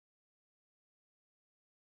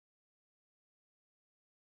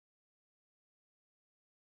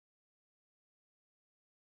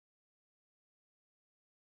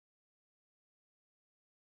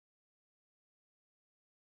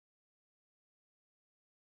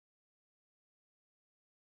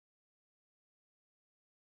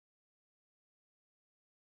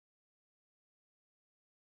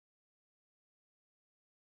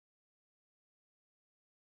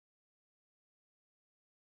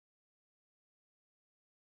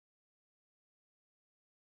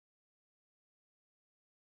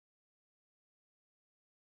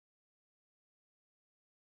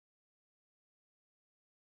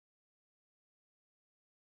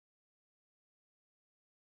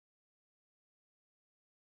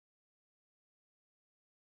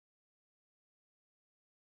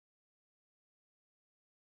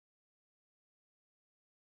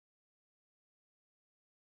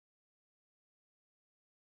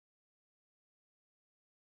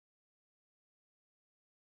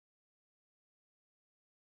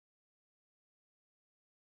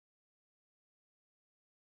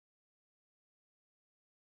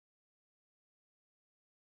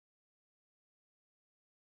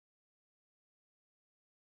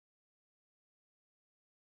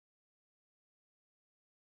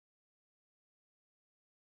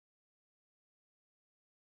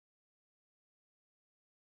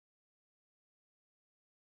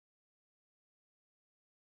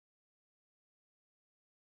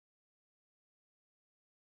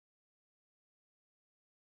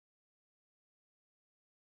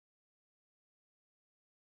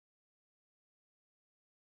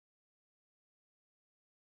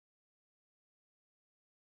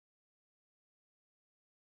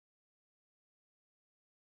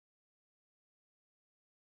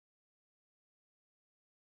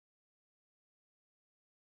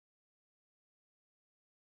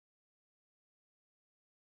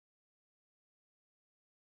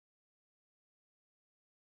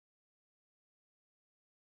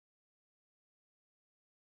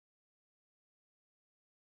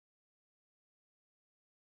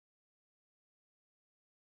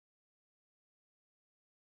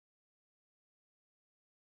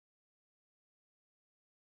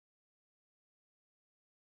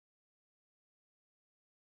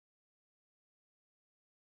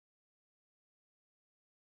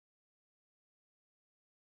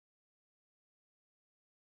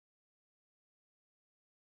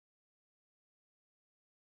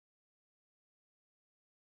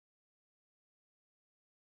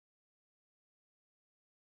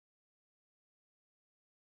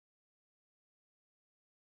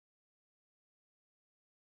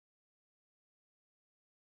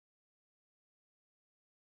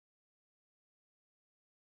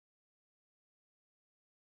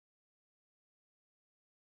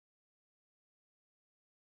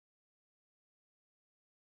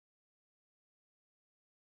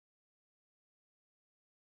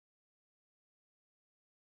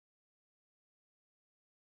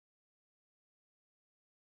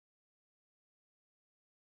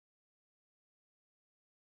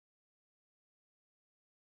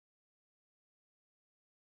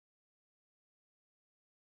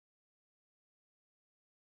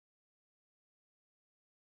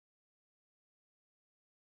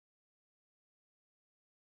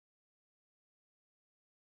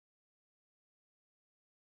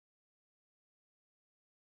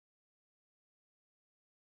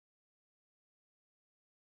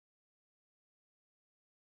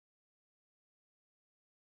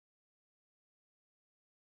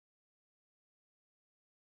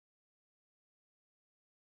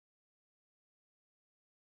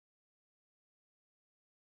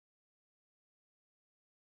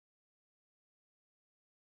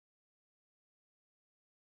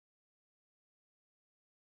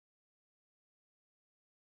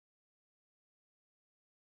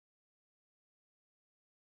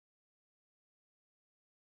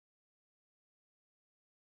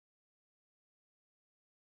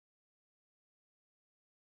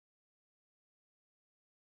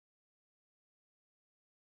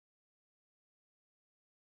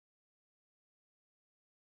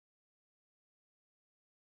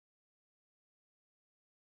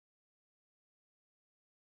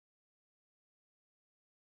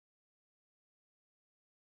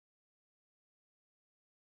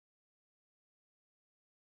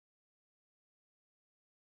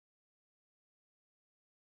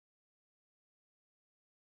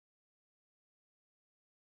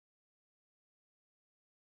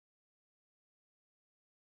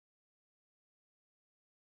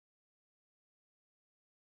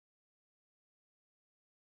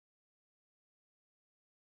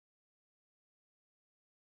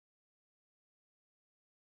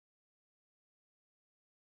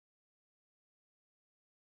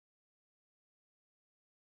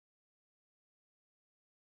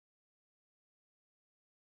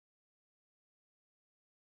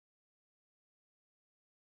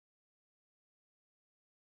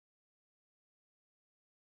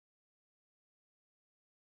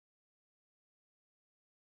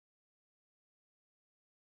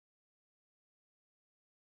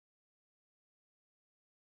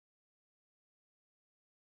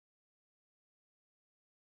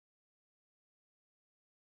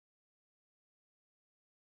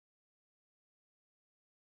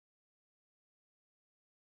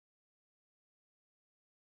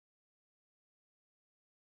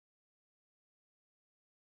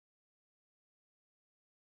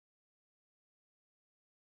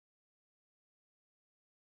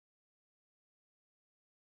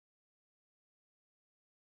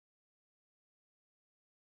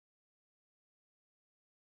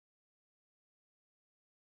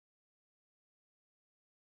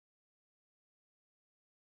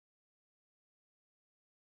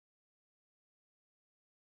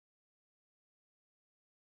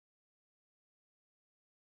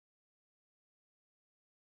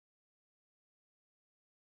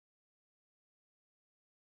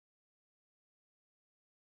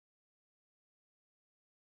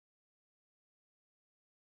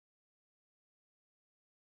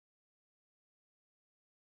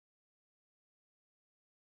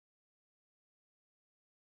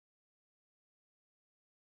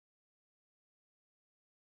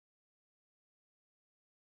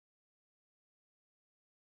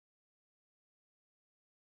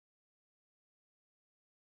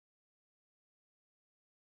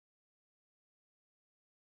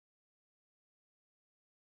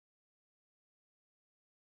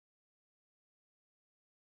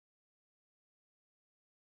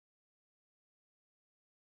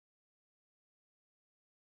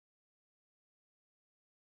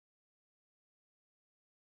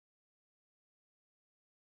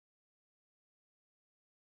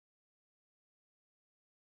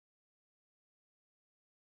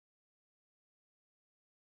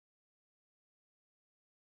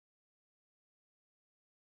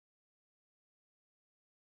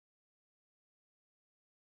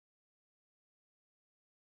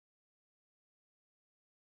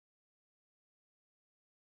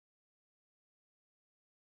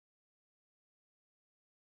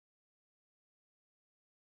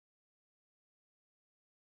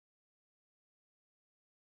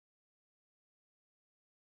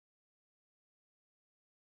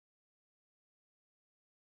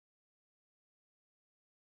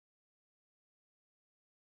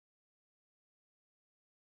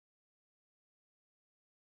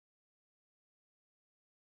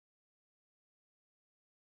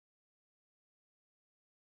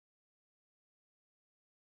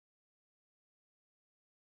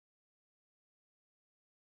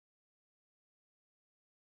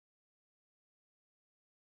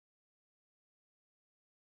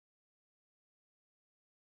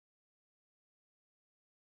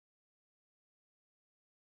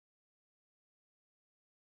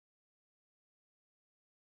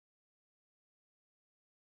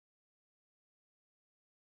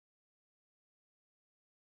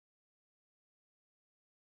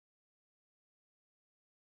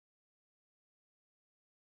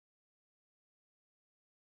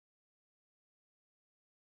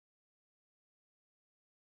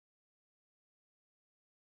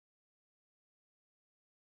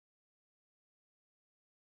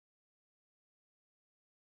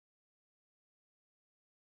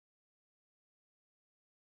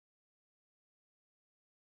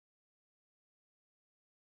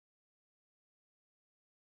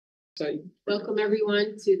Welcome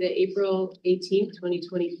everyone to the April 18th,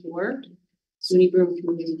 2024 SUNY Broome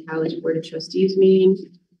Community College Board of Trustees meeting.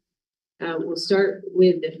 We'll start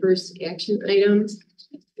with the first action items,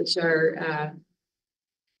 which are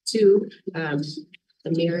two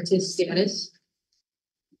emeritus status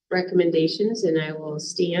recommendations, and I will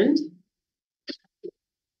stand.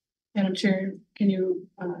 Madam Chair, can you,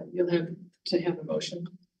 you'll have to have a motion.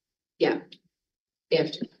 Yeah,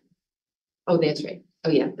 after. Oh, that's right. Oh,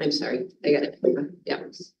 yeah, I'm sorry. I got it. Yeah. All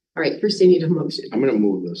right, first I need a motion. I'm going to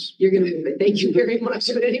move this. You're going to move it. Thank you very much.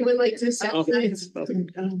 Would anyone like to second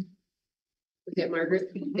that? Was that Margaret?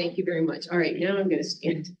 Thank you very much. All right, now I'm going to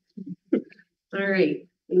stand. All right,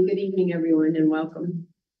 and good evening, everyone, and welcome.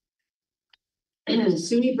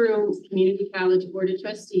 SUNY Broome Community College Board of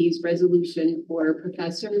Trustees resolution for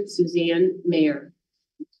Professor Suzanne Mayer.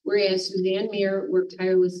 Whereas Suzanne Mayer worked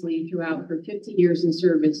tirelessly throughout her 50 years in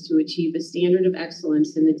service to achieve a standard of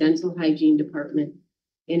excellence in the dental hygiene department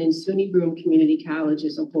and in SUNY Broome Community College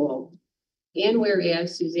as a whole. And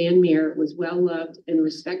whereas Suzanne Mayer was well-loved and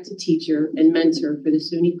respected teacher and mentor for the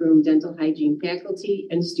SUNY Broome dental hygiene faculty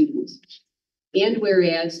and students. And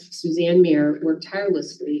whereas Suzanne Mayer worked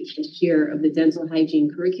tirelessly as chair of the Dental Hygiene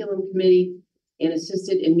Curriculum Committee and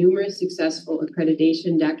assisted in numerous successful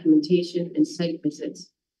accreditation, documentation, and site visits.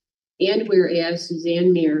 And whereas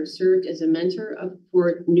Suzanne Mayer served as a mentor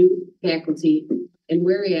for new faculty, and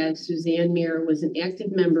whereas Suzanne Mayer was an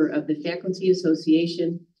active member of the Faculty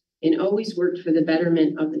Association and always worked for the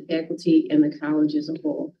betterment of the faculty and the college as a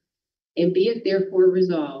whole. And be it therefore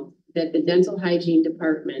resolved that the Dental Hygiene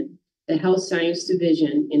Department, the Health Science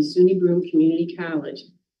Division in SUNY Broome Community College,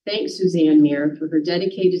 thanks Suzanne Mayer for her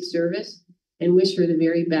dedicated service and wish her the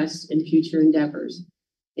very best in future endeavors.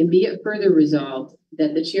 And be it further resolved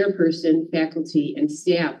that the chairperson, faculty, and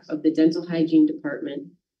staff of the Dental Hygiene Department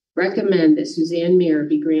recommend that Suzanne Mayer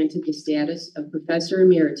be granted the status of Professor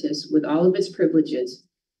Emeritus with all of its privileges.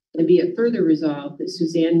 And be it further resolved that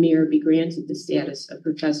Suzanne Mayer be granted the status of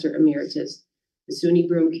Professor Emeritus, the SUNY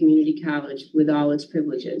Broome Community College with all its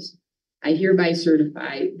privileges. I hereby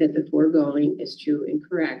certify that the foregoing is true and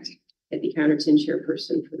correct at the Counterton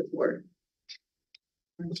chairperson for the board.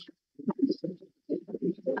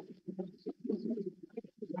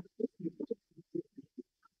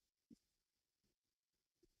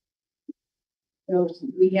 So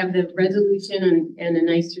we have the resolution and a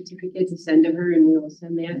nice certificate to send to her, and we will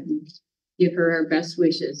send that and give her our best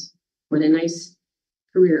wishes. What a nice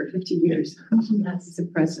career, 15 years. That's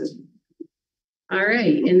impressive. All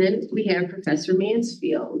right, and then we have Professor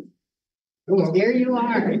Mansfield. Hello. There you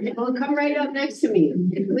are. Well, come right up next to me,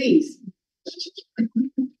 please.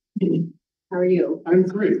 How are you? I'm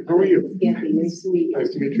great. How are you? Kathy, nice to meet you.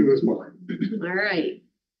 Nice to meet you as well. All right.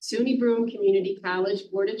 SUNY Broome Community College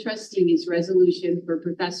Board of Trustees resolution for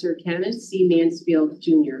Professor Kenneth C. Mansfield,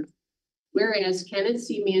 Jr. Whereas Kenneth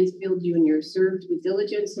C. Mansfield, Jr. served with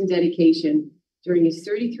diligence and dedication during his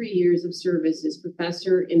 33 years of service as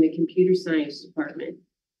professor in the Computer Science Department.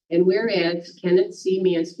 And whereas Kenneth C.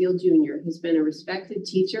 Mansfield, Jr. has been a respected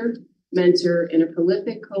teacher, mentor, and a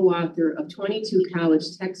prolific co-author of 22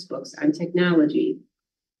 college textbooks on technology.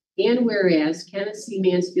 And whereas Kenneth C.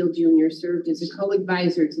 Mansfield, Jr. served as a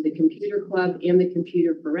co-advisor to the Computer Club and the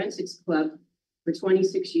Computer Forensics Club for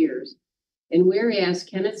 26 years. And whereas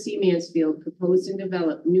Kenneth C. Mansfield proposed and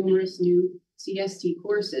developed numerous new CST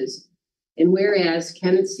courses. And whereas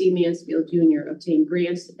Kenneth C. Mansfield, Jr. obtained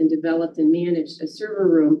grants and developed and managed a server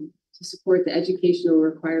room to support the educational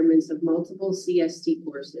requirements of multiple CST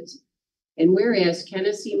courses. And whereas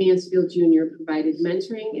Kenneth C. Mansfield, Jr. provided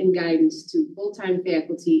mentoring and guidance to full-time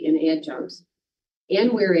faculty and adjuncts.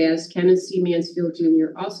 And whereas Kenneth C. Mansfield,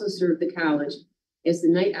 Jr. also served the college as the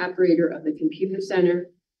night operator of the Computer Center,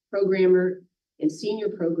 programmer and senior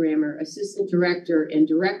programmer, assistant director and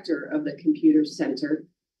director of the Computer Center,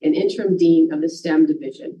 and interim dean of the STEM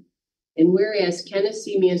division. And whereas Kenneth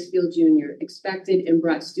C. Mansfield, Jr. expected and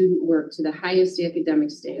brought student work to the highest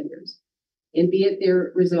academic standards. And be it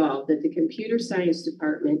there resolved that the Computer Science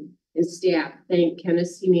Department and staff thank Kenneth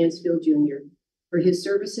C. Mansfield, Jr. for his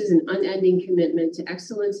services and unending commitment to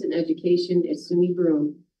excellence in education at SUNY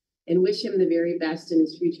Broome and wish him the very best in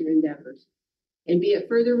his future endeavors. And be it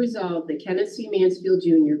further resolved that Kenneth C. Mansfield,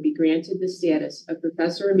 Jr. be granted the status of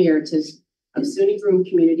Professor Emeritus of SUNY Broome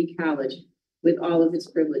Community College with all of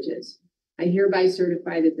its privileges. I hereby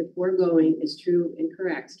certify that the foregoing is true and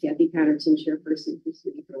correct. Kathy Counterton, chairperson for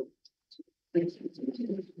SUNY Broome. Thank you. Thank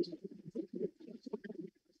you.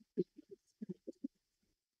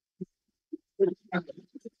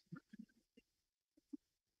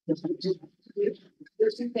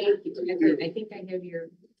 I think I have your.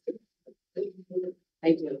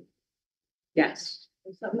 I do. Yes.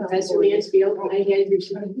 Professor Mansfield, I had your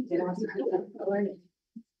certificate.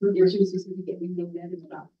 Your certificate, we know that as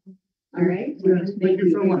well. All right. Thank you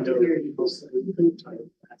so much. All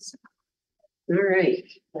right.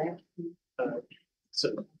 So.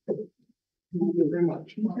 Thank you very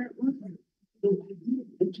much.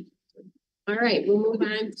 All right, we'll move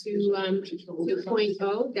on to point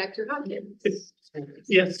O, Dr. Hawkins.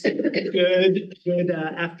 Yes, good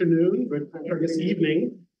afternoon, or this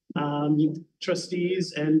evening,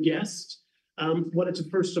 trustees and guests. Wanted to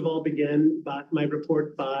first of all begin my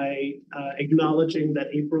report by acknowledging that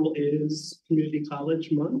April is Community College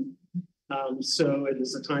Month. So it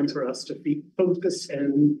is a time for us to focus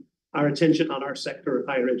and our attention on our sector of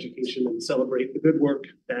higher education and celebrate the good work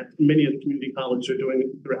that many of the community colleges are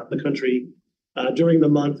doing throughout the country during the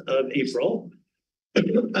month of April.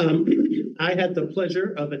 I had the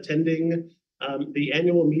pleasure of attending the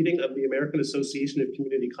annual meeting of the American Association of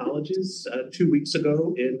Community Colleges 2 weeks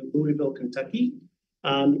ago in Louisville, Kentucky.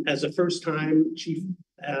 As a first-time chief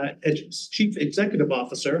executive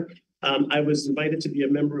officer, I was invited to be a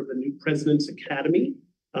member of the new President's Academy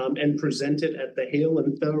and presented at the Hail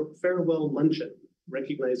and Farewell Luncheon,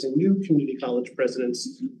 recognizing new community college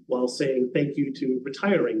presidents while saying thank you to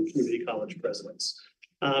retiring community college presidents.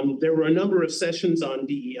 There were a number of sessions on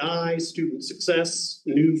DEI, student success,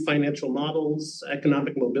 new financial models,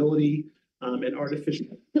 economic mobility, and artificial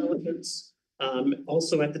intelligence.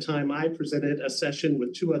 Also at the time, I presented a session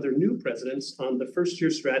with 2 other new presidents on the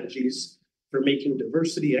first-year strategies for making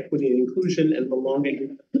diversity, equity, and inclusion and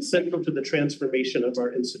belonging central to the transformation of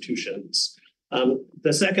our institutions.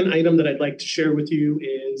 The second item that I'd like to share with you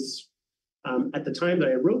is at the time that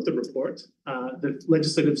I wrote the report, the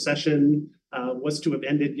legislative session was to have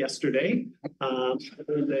ended yesterday.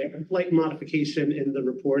 The slight modification in the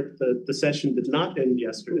report, the session did not end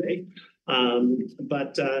yesterday,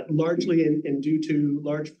 but largely and due to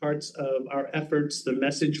large parts of our efforts, the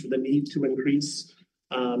message for the need to increase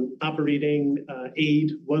operating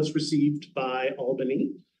aid was received by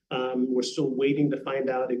Albany. We're still waiting to find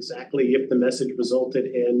out exactly if the message resulted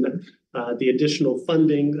in the additional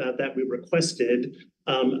funding that we requested.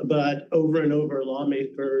 But over and over,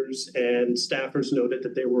 lawmakers and staffers noted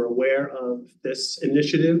that they were aware of this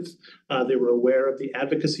initiative. They were aware of the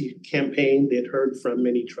advocacy campaign. They had heard from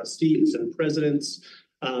many trustees and presidents.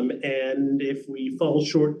 And if we fall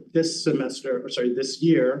short this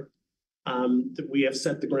year, that we have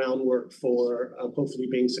set the groundwork for hopefully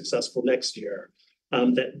being successful next year.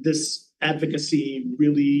 That this advocacy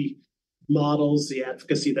really models the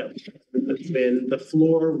advocacy that when the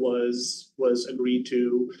floor was agreed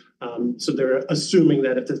to. So they're assuming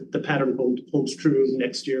that if the pattern holds true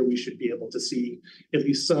next year, we should be able to see at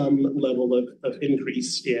least some level of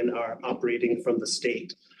increase in our operating from the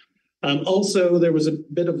state. Also, there was a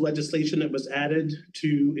bit of legislation that was added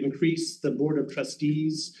to increase the Board of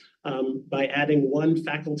Trustees by adding 1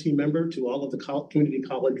 faculty member to all of the community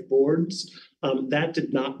college boards. That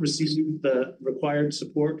did not receive the required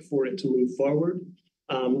support for it to move forward.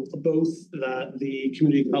 Both the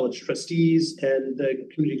community college trustees and the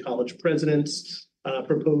community college presidents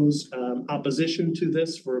proposed opposition to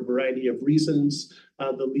this for a variety of reasons,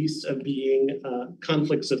 the least of being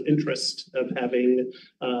conflicts of interest of having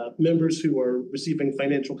members who are receiving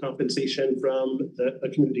financial compensation from a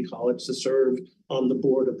community college to serve on the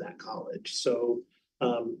board of that college. So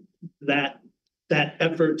that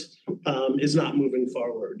effort is not moving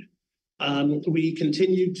forward. We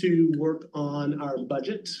continue to work on our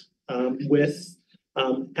budget with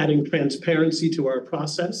adding transparency to our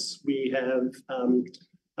process. We have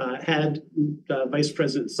had Vice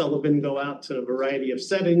President Sullivan go out to a variety of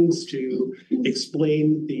settings to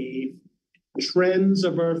explain the trends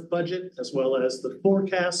of our budget as well as the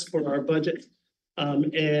forecast for our budget.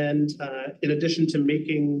 And in addition to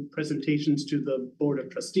making presentations to the Board of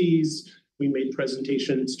Trustees, we made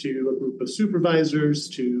presentations to a group of supervisors,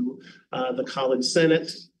 to the College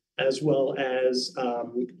Senate, as well as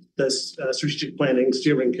the Strategic Planning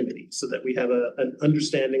Steering Committee, so that we have an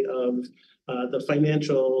understanding of the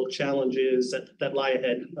financial challenges that lie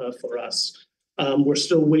ahead for us. We're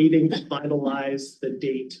still waiting to finalize the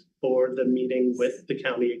date for the meeting with the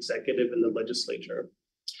county executive and the legislature.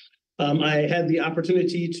 I had the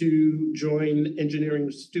opportunity to join engineering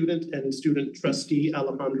student and student trustee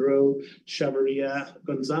Alejandro Chavarria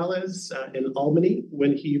Gonzalez in Albany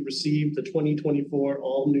when he received the 2024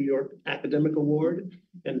 All New York Academic Award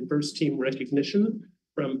and first team recognition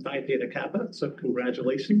from Phi Theta Kappa. So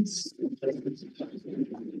congratulations.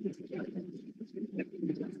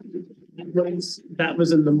 That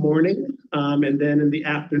was in the morning. And then in the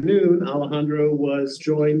afternoon, Alejandro was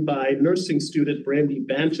joined by nursing student Brandy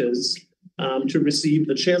Banches to receive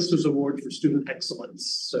the Chancellor's Award for Student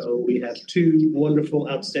Excellence. So we have two wonderful,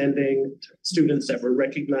 outstanding students that were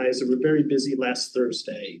recognized and were very busy last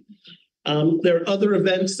Thursday. There are other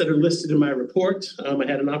events that are listed in my report. I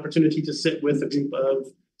had an opportunity to sit with a group of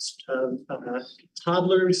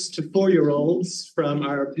toddlers to 4-year-olds from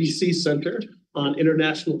our BC Center on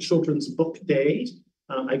International Children's Book Day.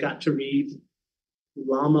 I got to read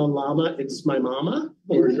Llama Llama, It's My Mama,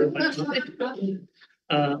 or You're My Mama.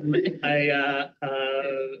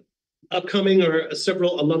 Upcoming are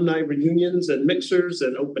several alumni reunions and mixers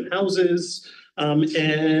and open houses.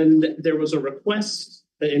 And there was a request,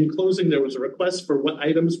 in closing, there was a request for what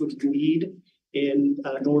items would we need in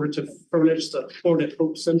order to furnish the Hornet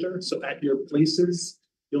Hope Center. So at your places,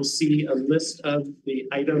 you'll see a list of the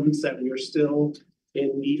items that we are still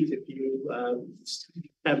in need if you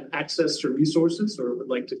have access to resources or would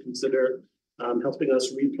like to consider helping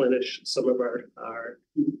us replenish some of our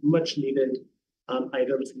much needed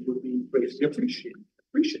items. We would be greatly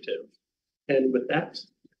appreciative. And with that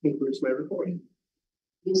concludes my report.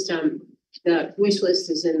 Just, the wish list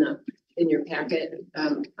is in your packet.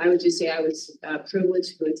 I would just say I was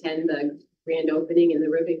privileged to attend the grand opening and the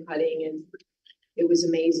ribbon cutting, and it was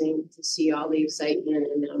amazing to see all the excitement,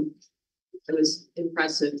 and it was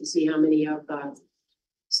impressive to see how many of the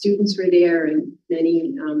students were there, and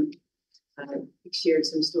many shared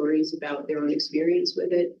some stories about their own experience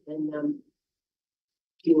with it. And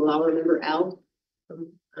you will all remember Elle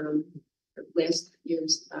from last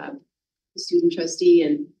year's student trustee,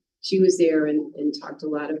 and she was there and talked a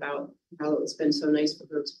lot about how it's been so nice for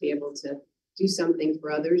her to be able to do something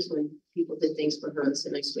for others when people did things for her. It's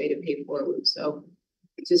a nice way to pay forward. So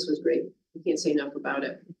it just was great. I can't say enough about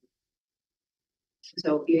it.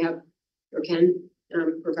 So if you have or can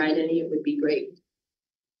provide any, it would be great.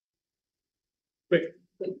 Great.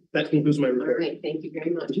 That concludes my All report. right. Thank you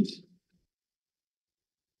very much.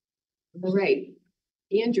 All right.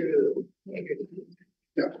 Andrew. Right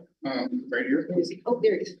here. Where is he? Oh,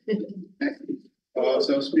 there he is.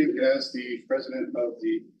 So speak as the president of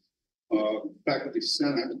the faculty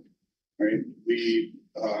senate, right? We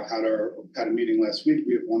had a meeting last week.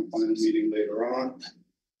 We have one final meeting later on.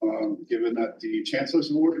 Given that the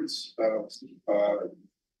Chancellor's Awards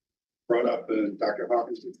brought up in Dr.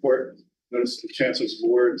 Hawkins' report, notice the Chancellor's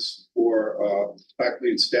Awards for faculty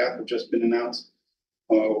and staff have just been announced.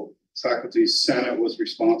 Faculty Senate was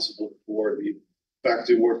responsible for the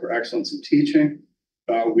Faculty Award for Excellence in Teaching.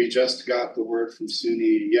 We just got the word from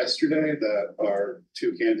SUNY yesterday that our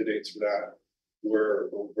two candidates for that were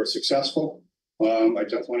successful. I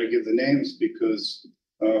just want to give the names because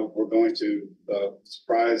we're going to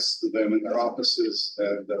surprise them in their offices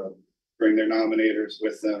and bring their nominators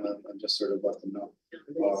with them and just sort of let them know.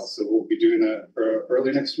 So we'll be doing that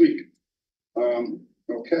early next week.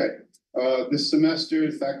 Okay. This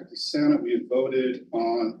semester, the Faculty Senate, we have voted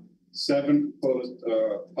on 7 proposed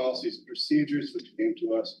policies and procedures, which came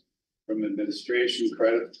to us from administration,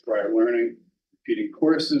 credit for prior learning, repeating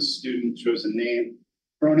courses, student chosen name,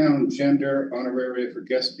 pronoun, gender, honorary for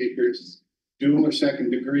guest speakers, dual or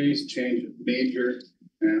second degrees, change of major,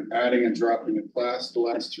 and adding and dropping a class. The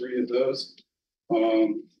last 3 of those.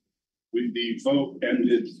 The vote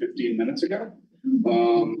ended 15 minutes ago. I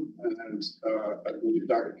believe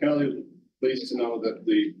Dr. Kelly was pleased to know that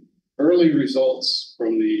the early results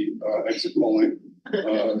from the exit polling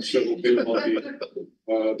show they will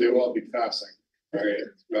all be passing. All right,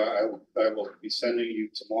 I will be sending you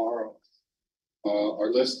tomorrow our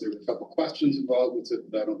list. There were a couple of questions involved with it,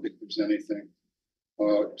 but I don't think there's anything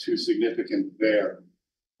too significant there.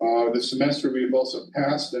 This semester we've also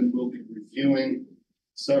passed and will be reviewing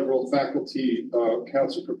several faculty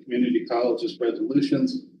council for community colleges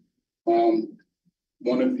resolutions.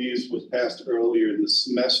 One of these was passed earlier in the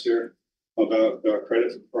semester about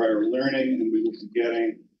credit for prior learning, and we will be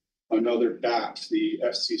getting another batch. The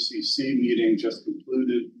FCCC meeting just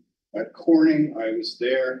concluded at Corning. I was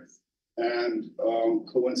there, and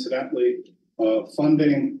coincidentally,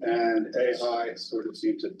 funding and AI sort of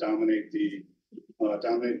seem to dominate the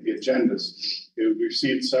agendas. We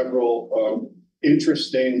received several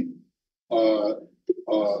interesting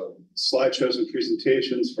slideshows and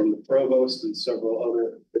presentations from the provost and several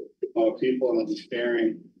other people, and I'll be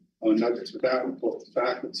sharing nuggets with that with both the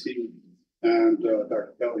faculty and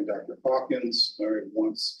Dr. Kelly, Dr. Hawkins.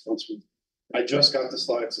 I just got the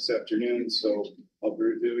slides this afternoon, so I'll be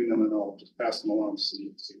reviewing them and I'll just pass them along to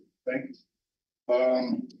you. Thank you.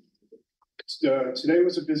 Today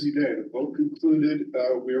was a busy day. The vote concluded.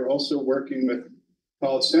 We are also working with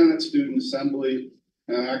College Senate, Student Assembly,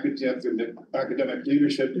 and academic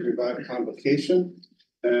leadership to provide a convocation.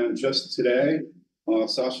 And just today,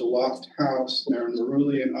 Sasha Lofthouse, Aaron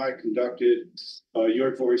Maruli, and I conducted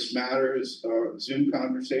Your Voice Matters Zoom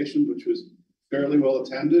conversation, which was fairly well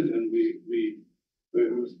attended, and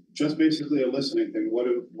it was just basically a listening thing. What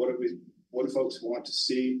do folks want to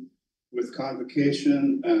see with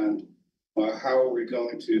convocation, and how are we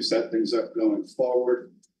going to set things up going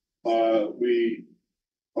forward?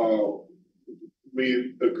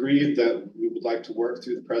 We agreed that we would like to work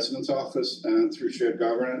through the president's office and through shared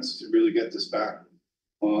governance to really get this back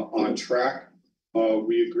on track.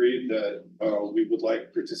 We agreed that we would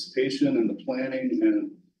like participation in the planning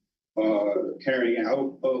and carrying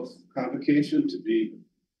out of convocation to be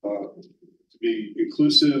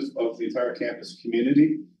inclusive of the entire campus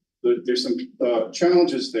community. There's some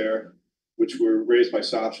challenges there, which were raised by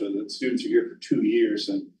Sasha, that students are here for 2 years,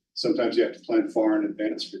 and sometimes you have to plan far in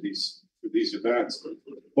advance for these events.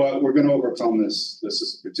 But we're going to overcome this. This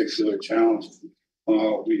is a particular challenge.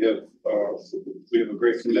 We have a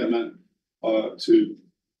great commitment to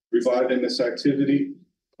reviving this activity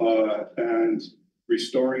and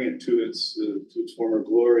restoring it to its former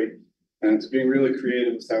glory, and to being really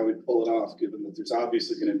creative with how we pull it off, given that there's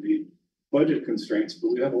obviously going to be budget constraints,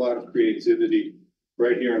 but we have a lot of creativity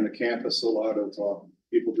right here on the campus, a lot of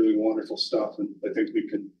people doing wonderful stuff, and I think we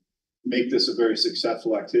can make this a very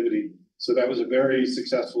successful activity. So that was a very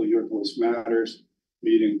successful Your Voice Matters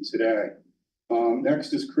meeting today.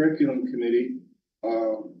 Next is Curriculum Committee.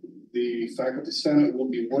 The Faculty Senate will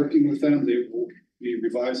be working with them. They will be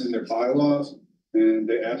revising their bylaws, and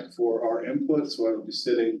they asked for our input, so I will be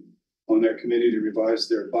sitting on their committee to revise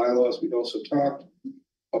their bylaws. We also talked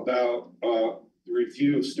about the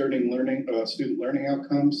review of student learning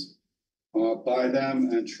outcomes by them,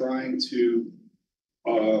 and trying to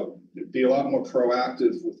be a lot more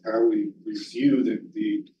proactive with how we review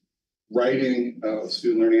the writing of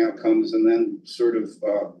student learning outcomes, and then sort of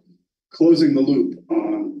closing the loop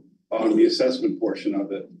on the assessment portion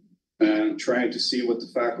of it, and trying to see what the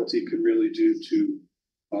faculty can really do to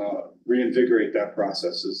reinvigorate that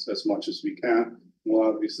process as much as we can. We'll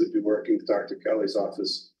obviously be working with Dr. Kelly's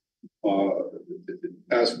office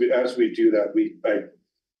as we do that.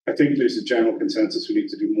 I think there's a general consensus we need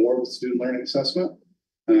to do more with student learning assessment,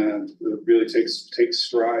 and it really takes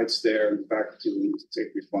strides there, and the faculty need to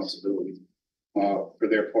take responsibility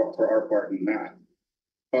for our part in that.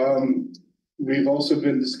 We've also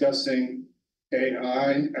been discussing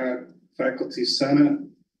AI at Faculty Senate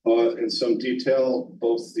in some detail,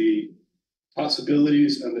 both the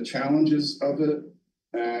possibilities and the challenges of it.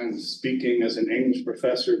 And speaking as an English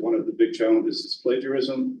professor, one of the big challenges is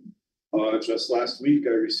plagiarism. Just last week,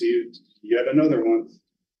 I received yet another one,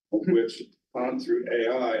 of which through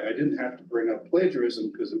AI, I didn't have to bring up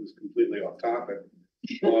plagiarism because it was completely off topic.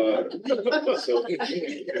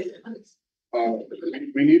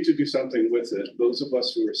 We need to do something with it. Those of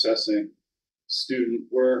us who are assessing student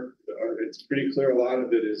work, it's pretty clear a lot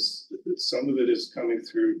of it is, some of it is coming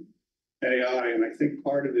through AI, and I think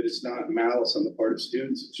part of it is not malice on the part of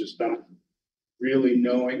students, it's just not really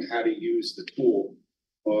knowing how to use the tool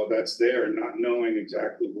that's there, and not knowing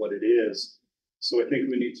exactly what it is. So I think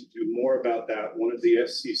we need to do more about that. One of the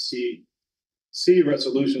FCC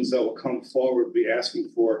resolutions that will come forward will be asking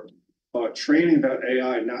for training about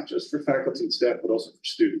AI, not just for faculty and staff, but also for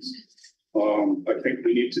students. I think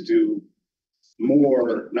we need to do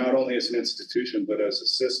more, not only as an institution, but as a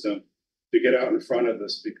system, to get out in front of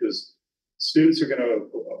this, because students are going to,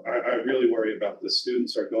 I really worry about this.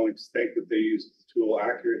 Students are going to think that they use the tool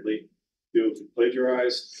accurately, be able to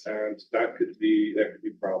plagiarize, and that could be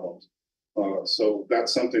problems. So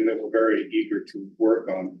that's something that we're very eager to work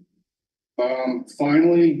on.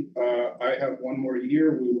 Finally, I have one more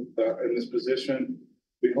year in this position.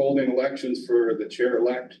 We're holding elections for the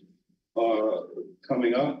chair-elect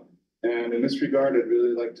coming up. And in this regard, I'd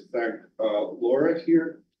really like to thank Laura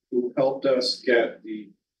here, who helped us get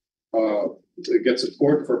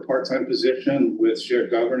support for a part-time position with shared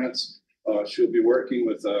governance. She'll be working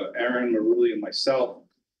with Aaron Maruli and myself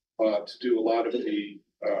to do a lot of the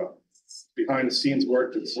behind-the-scenes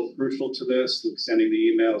work that's so crucial to this, like sending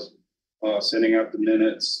the emails, sending out the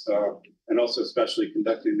minutes, and also especially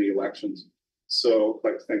conducting the elections. So I'd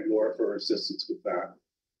like to thank Laura for her assistance with that.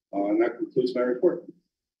 And that concludes my report.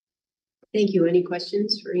 Thank you. Any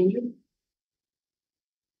questions for Andrew?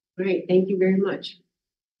 All right, thank you very much.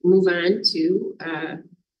 Move on to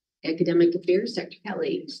Academic Affairs, Dr.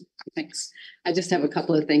 Kelly. Thanks. I just have a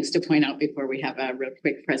couple of things to point out before we have a real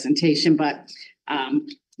quick presentation, but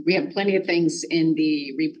we have plenty of things in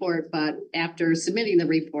the report, but after submitting the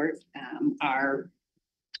report, our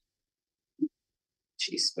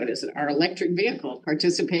what is it? Our electric vehicle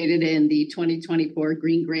participated in the 2024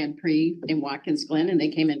 Green Grand Prix in Watkins Glen, and they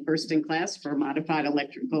came in first in class for a modified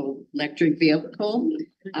electric vehicle.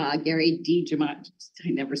 Gary DiGiacomo, I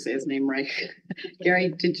never say his name right.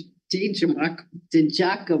 Gary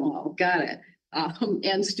DiGiacomo, got it.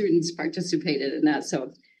 And students participated in that.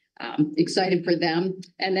 So excited for them.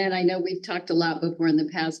 And then I know we've talked a lot before in the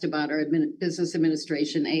past about our business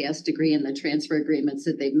administration AS degree and the transfer agreements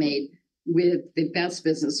that they've made with the best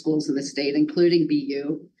business schools in the state, including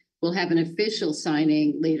BU. We'll have an official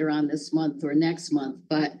signing later on this month or next month,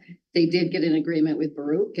 but they did get an agreement with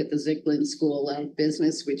Baruch at the Zicklin School of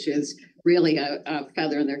Business, which is really a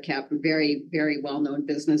feather in their cap, a very, very well-known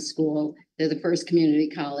business school. They're the first community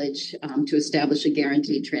college to establish a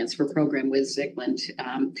guaranteed transfer program with Zicklin.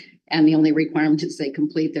 And the only requirement is they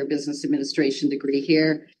complete their business administration degree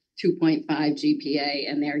here, 2.5 GPA,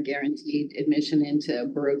 and they're guaranteed admission into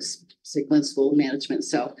Baruch's Zicklin School of Management.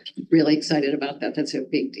 So really excited about that. That's a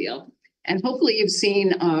big deal. And hopefully you've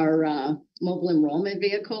seen our mobile enrollment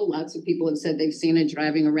vehicle. Lots of people have said they've seen it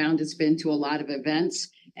driving around. It's been to a lot of events,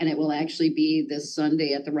 and it will actually be this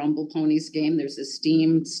Sunday at the Rumble Ponies game. There's a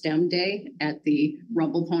STEM Day at the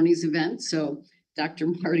Rumble Ponies event. So Dr.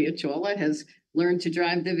 Marty Achola has learned to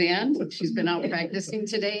drive the van. She's been out practicing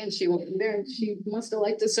today, and she will be there. She must have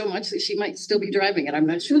liked it so much that she might still be driving it. I'm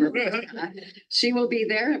not sure. She will be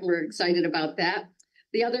there, and we're excited about that.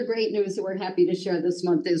 The other great news that we're happy to share this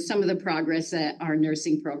month is some of the progress that our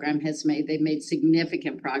nursing program has made. They've made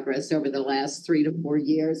significant progress over the last 3 to 4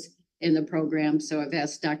 years in the program. So I've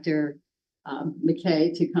asked Dr.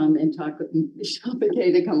 McKay to come and talk, Michelle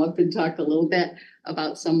McKay to come up and talk a little bit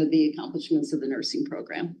about some of the accomplishments of the nursing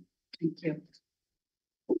program. Thank you.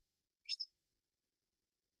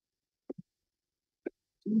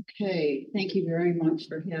 Okay, thank you very much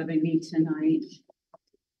for having me tonight.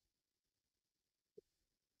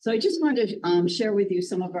 So I just wanted to share with you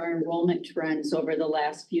some of our enrollment trends over the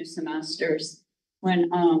last few semesters. When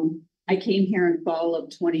I came here in fall of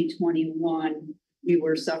 2021, we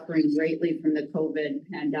were suffering greatly from the COVID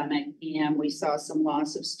pandemic, and we saw some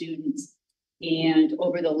loss of students. And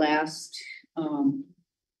over the last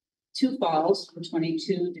 2 falls, from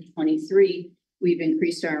 22 to 23, we've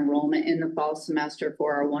increased our enrollment in the fall semester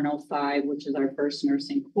for our 105, which is our first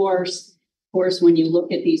nursing course. Of course, when you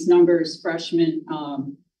look at these numbers, freshmen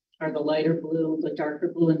are the lighter blue, the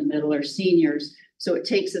darker blue in the middle are seniors. So it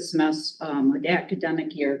takes a semester, an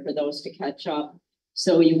academic year for those to catch up.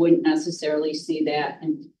 So you wouldn't necessarily see that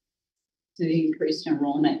and the increased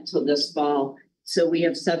enrollment till this fall. So we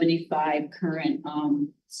have 75 current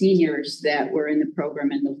seniors that were in the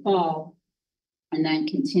program in the fall. And then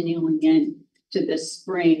continuing into this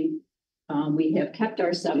spring, we have kept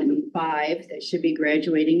our 75 that should be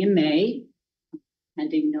graduating in May,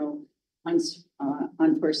 pending no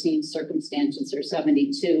unforeseen circumstances, or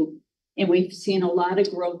 72. And we've seen a lot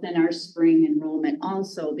of growth in our spring enrollment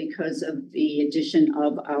also because of the addition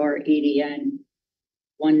of our ADN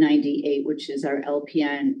 198, which is our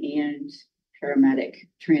LPN and paramedic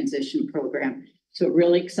transition program. So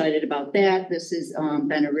really excited about that. This has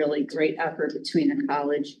been a really great effort between the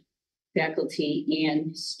college faculty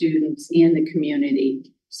and students and the community.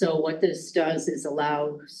 So what this does is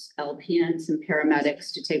allows LPNs and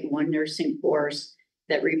paramedics to take one nursing course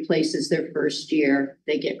that replaces their first year.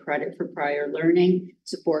 They get credit for prior learning.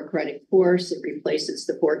 It's a 4-credit course. It replaces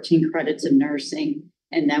the 14 credits of nursing.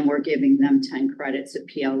 And then we're giving them 10 credits of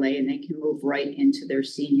PLA, and they can move right into their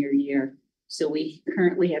senior year. So we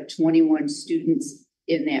currently have 21 students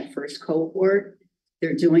in that first cohort.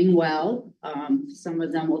 They're doing well. Some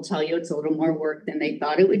of them will tell you it's a little more work than they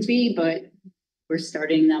thought it would be, but we're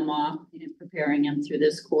starting them off and preparing them through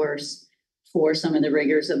this course for some of the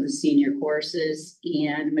rigors of the senior courses.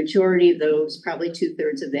 And majority of those, probably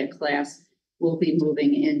 2/3 of that class, will be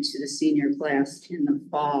moving into the senior class in the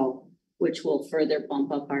fall, which will further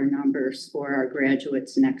bump up our numbers for our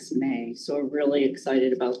graduates next May. So we're really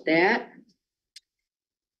excited about that.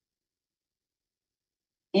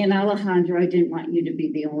 And Alejandro, I didn't want you to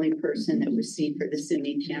be the only person that was seen for the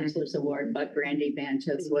SUNY Chancellor's Award, but Brandy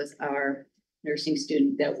Banches was our nursing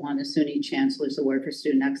student that won the SUNY Chancellor's Award for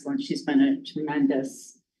Student Excellence. She's been a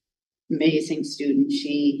tremendous, amazing student.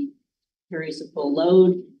 She carries a full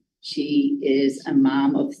load. She is a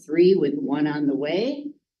mom of 3 with 1 on the way.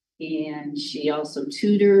 And she also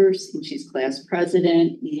tutors, and she's class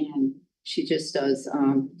president, and she just does,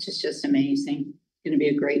 just amazing. Going to be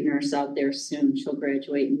a great nurse out there soon. She'll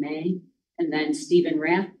graduate in May. And then Stephen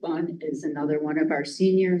Rathbun is another one of our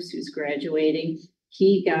seniors who's graduating.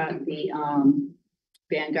 He got the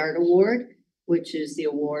Vanguard Award, which is the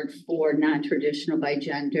award for non-traditional by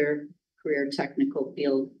gender career technical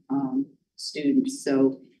field students.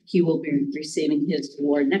 So he will be receiving his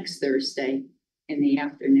award next Thursday in the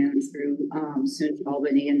afternoon through SUNY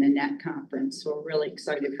Albany and the NET conference. So we're really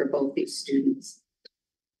excited for both these students.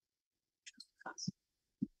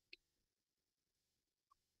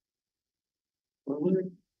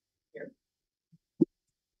 Forward. Here.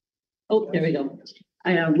 Oh, there we go.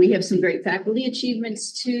 We have some great faculty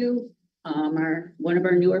achievements too. One of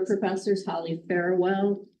our newer professors, Holly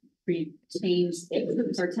Farewell, retains a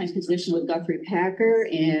part-time position with Guthrie Packer,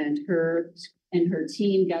 and her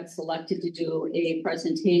team got selected to do a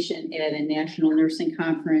presentation at a national nursing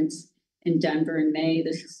conference in Denver in May.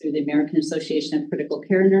 This is through the American Association of Critical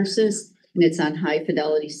Care Nurses, and it's on high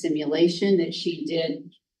fidelity simulation that she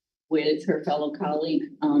did with her fellow colleague,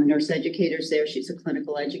 nurse educators there. She's a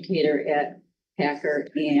clinical educator at Packer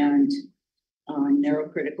and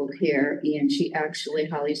neurocritical care. And she actually,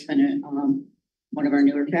 Holly's been one of our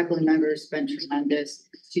newer faculty members, been tremendous.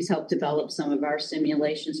 She's helped develop some of our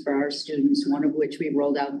simulations for our students, one of which we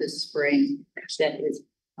rolled out this spring that is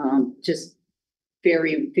just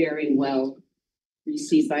very, very well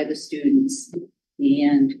received by the students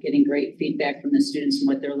and getting great feedback from the students and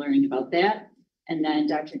what they're learning about that. And then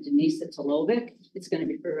Dr. Denise Tolovic is going to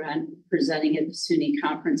be presenting at the SUNY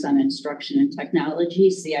Conference on Instruction and Technology,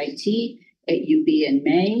 CIT, at UB in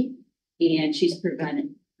May. And she's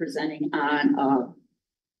presenting on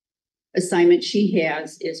assignment she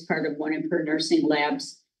has as part of one of her nursing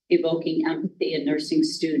labs, evoking empathy in nursing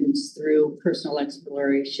students through personal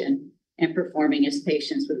exploration and performing as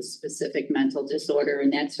patients with a specific mental disorder.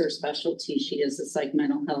 And that's her specialty. She is a psych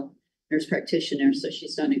mental health nurse practitioner, so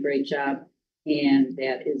she's done a great job. And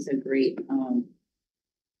that is a great,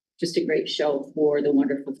 just a great show for the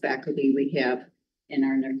wonderful faculty we have in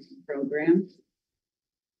our nursing program.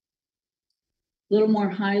 A little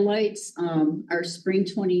more highlights, our spring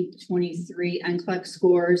 2023 NCLEX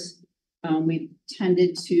scores. We've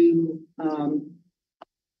tended to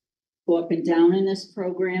go up and down in this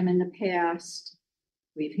program in the past.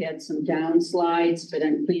 We've had some downslides, but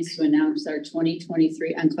I'm pleased to announce our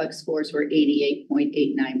 2023 NCLEX scores were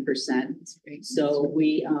 88.89%. So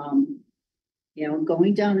we,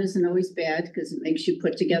 going down isn't always bad because it makes you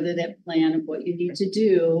put together that plan of what you need to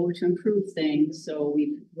do to improve things. So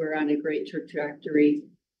we're on a great trajectory.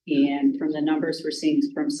 And from the numbers we're seeing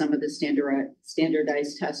from some of the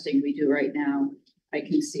standardized testing we do right now, I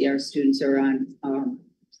can see our students are on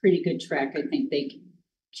pretty good track. I think they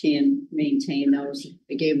can maintain those.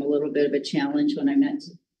 I gave them a little bit of a challenge when I met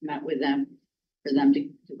with them for them to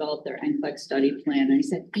develop their NCLEX study plan. And I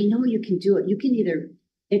said, I know you can do it. You can either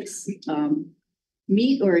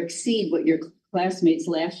meet or exceed what your classmates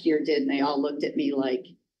last year did. And they all looked at me like,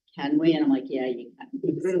 can we? And I'm like, yeah, you can.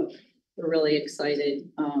 So we're really excited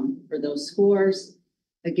for those scores.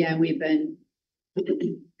 Again, we've been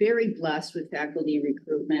very blessed with faculty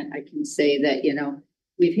recruitment. I can say that,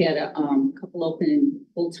 we've had a couple open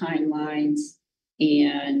full-time lines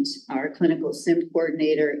and our clinical sim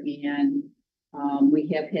coordinator, and we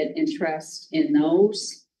have had interest in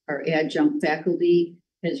those. Our adjunct faculty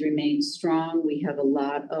has remained strong. We have a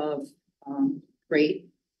lot of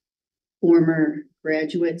great former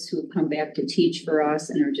graduates who have come back to teach for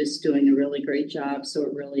us and are just doing a really great job. So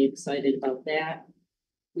we're really excited about that.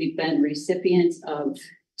 We've been recipients of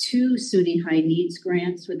 2 SUNY High Needs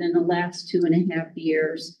grants within the last 2.5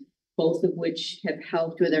 years, both of which have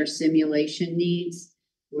helped with our simulation needs.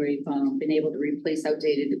 We've been able to replace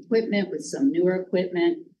outdated equipment with some newer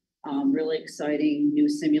equipment, really exciting new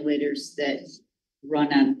simulators that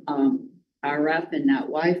run on RF and not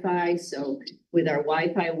Wi-Fi. So with our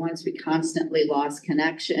Wi-Fi ones, we constantly lost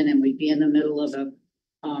connection and we'd be in the middle of a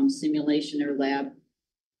simulation or lab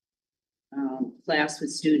class with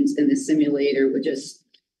students, and the simulator would just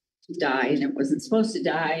die, and it wasn't supposed to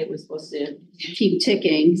die. It was supposed to keep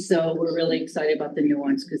ticking. So we're really excited about the new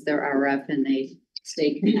ones because they're RF and they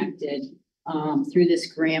stay connected. Through this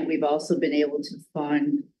grant, we've also been able to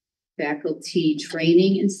fund faculty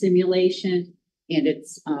training in simulation. And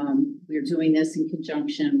it's we're doing this in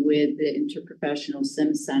conjunction with the Interprofessional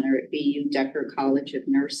Sim Center at BU Decker College of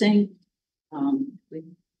Nursing. We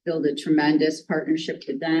built a tremendous partnership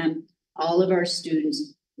with them. All of our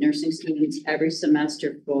students, nursing students, every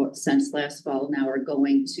semester since last fall now are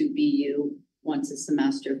going to BU once a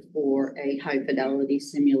semester for a high fidelity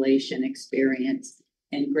simulation experience,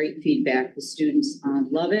 and great feedback. The students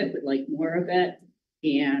love it, would like more of it,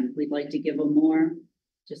 and we'd like to give them more.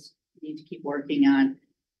 Just need to keep working on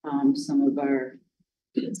some of our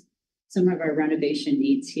renovation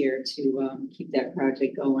needs here to keep that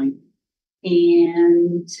project going.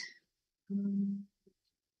 And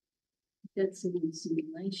that's in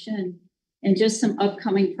simulation. And just some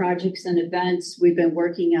upcoming projects and events. We've been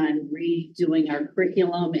working on redoing our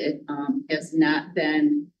curriculum. It has not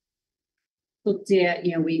been looked at,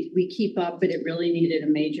 we keep up, but it really needed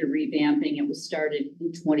a major revamping. It was started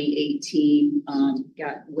in 2018,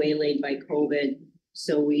 got waylaid by COVID.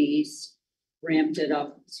 So we ramped it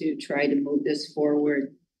up to try to move this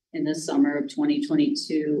forward in the summer of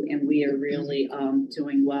 2022. And we are really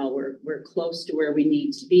doing well. We're close to where we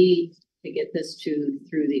need to be to get this through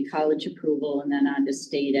the college approval and then on to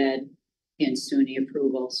state ed and SUNY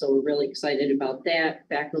approval. So we're really excited about that.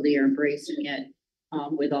 Faculty are embracing it.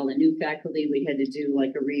 With all the new faculty, we had to do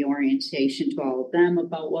like a reorientation to all of them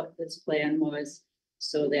about what this plan was.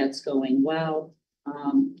 So that's going well.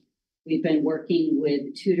 We've been working with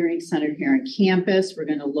the tutoring center here on campus. We're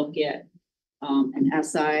going to look at an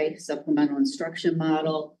SI, supplemental instruction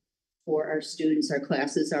model for our students. Our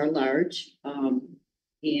classes are large,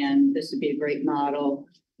 and this would be a great model.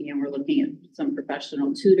 And we're looking at some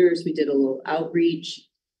professional tutors. We did a little outreach,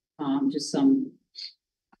 just some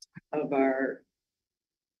of our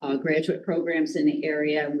graduate programs in the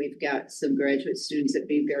area. And we've got some graduate students that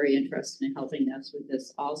be very interested in helping us with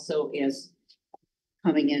this also as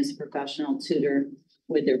coming in as a professional tutor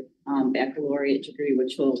with their baccalaureate degree,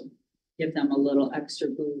 which will give them a little extra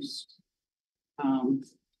boost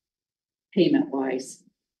payment wise.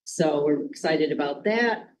 So we're excited about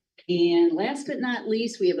that. And last but not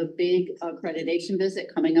least, we have a big accreditation visit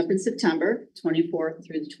coming up in September 24th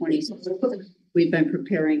through the 26th. We've been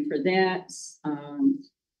preparing for that.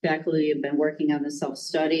 Faculty have been working on the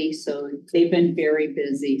self-study, so they've been very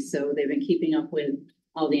busy. So they've been keeping up with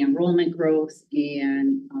all the enrollment growth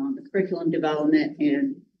and the curriculum development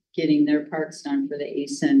and getting their parts done for the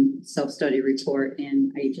ASIN self-study report.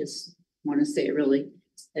 And I just want to say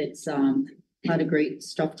it's a lot of great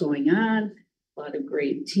stuff going on, a lot of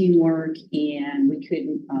great teamwork, and we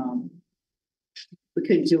couldn't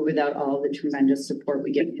do it without all the tremendous support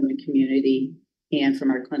we get from the community and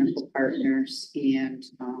from our clinical partners and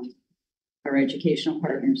our educational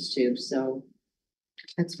partners too. So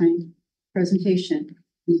that's my presentation.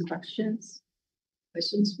 Any questions?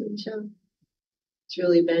 Questions for Michelle? It's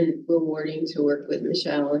really been rewarding to work with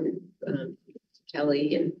Michelle and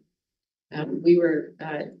Kelly, and we were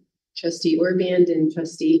Trustee Orband and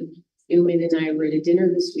Trustee Newman and I were at a dinner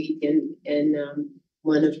this week, and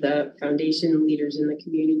one of the foundation leaders in the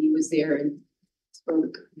community was there and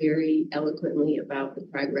spoke very eloquently about the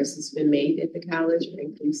progress that's been made at the college for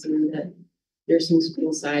increasing the nursing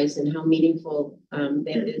school size and how meaningful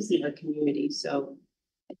that is in our community. So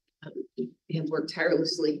we have worked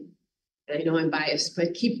tirelessly. I know I'm biased,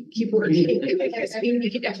 but keep working because we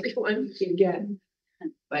need everyone we can get.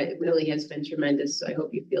 But it really has been tremendous. So I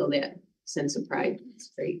hope you feel that sense of pride.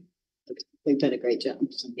 It's great. We've done a great job.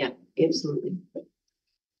 Yeah, absolutely.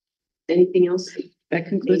 Anything else? That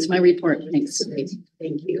concludes my report. Thanks. Great.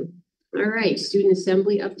 Thank you. All right, student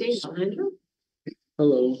assembly update, Alejandro.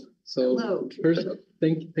 Hello. So Hello. first,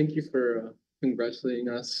 thank you for congratulating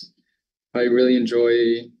us. I really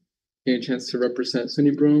enjoy getting a chance to represent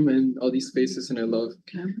SUNY Broome in all these spaces, and I love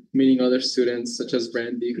meeting other students such as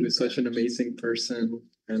Brandy, who is such an amazing person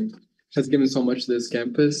and has given so much to this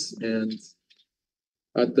campus. And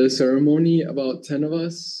at the ceremony, about 10 of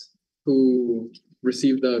us who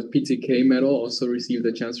received the PTK medal also received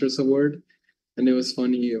the Chancellor's Award. And it was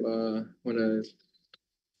funny when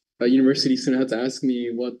a university student had to ask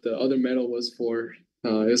me what the other medal was for.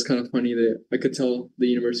 It was kind of funny that I could tell the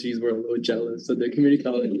universities were a little jealous that their community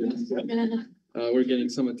colleges were getting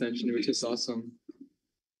some attention, which is awesome.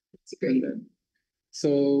 It's great.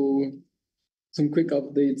 So some quick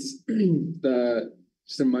updates.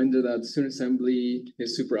 Just a reminder that Student Assembly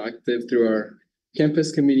is super active through our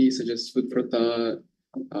campus committees such as Food for Thought,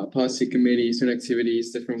 policy committee, student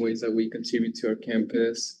activities, different ways that we contribute to our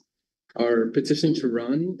campus. Our petition to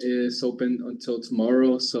run is open until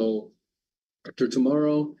tomorrow. So after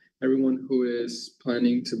tomorrow, everyone who is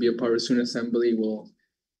planning to be a part of Student Assembly will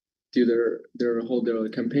do hold their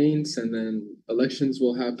campaigns, and then elections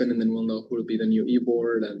will happen, and then we'll know who will be the new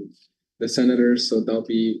e-board and the senators. So that'll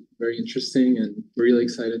be very interesting, and we're really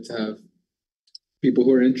excited to have people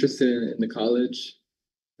who are interested in the college.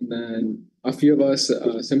 And then a few of us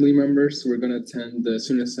assembly members, we're going to attend the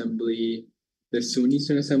SUNY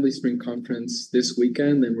Student Assembly Spring Conference this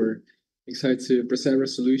weekend, and we're excited to present a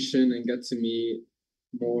resolution and get to meet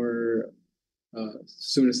more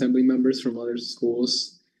student assembly members from other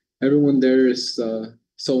schools. Everyone there is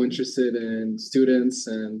so interested in students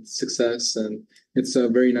and success, and it's a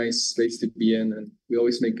very nice space to be in, and we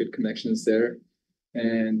always make good connections there.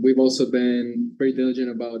 And we've also been very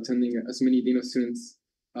diligent about attending as many Dean of Students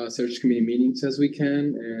search committee meetings as we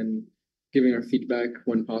can, and giving our feedback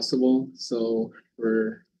when possible. So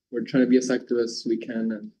we're trying to be as active as we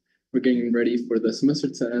can, and we're getting ready for the semester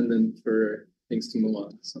to end and for things to move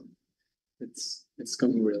on. So it's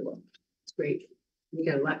coming really well. It's great. We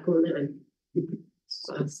got a lot going on.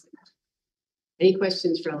 Awesome. Any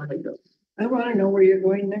questions for Alejandro? I want to know where you're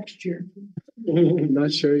going next year. I'm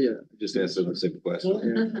not sure yet. Just answer the same question.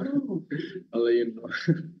 Yeah. I'll let you know.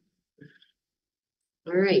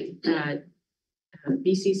 All right,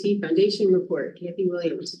 BCC Foundation Report, Kathy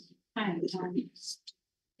Williams. Hi,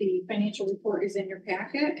 the financial report is in your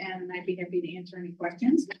packet and I'd be happy to answer any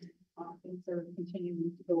questions. Things are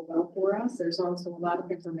continuing to go well for us. There's also a lot of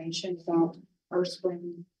information about our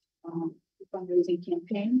spring fundraising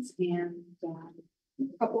campaigns and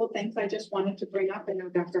a couple of things I just wanted to bring up. I know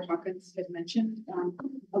Dr. Hawkins had mentioned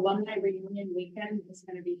alumni reunion weekend is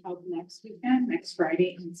going to be held next weekend, next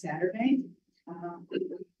Friday and Saturday.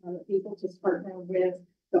 Able to partner with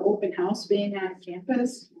the open house being on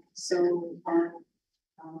campus, so our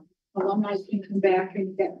alumni can come back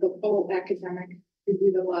and get the full academic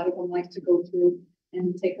review that a lot of them like to go through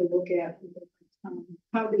and take a look at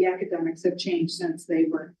how the academics have changed since they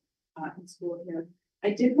were in school here.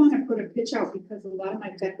 I did want to put a pitch out because a lot of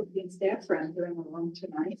my faculty and staff friends are in the room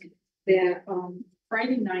tonight that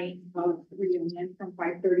Friday night of reunion from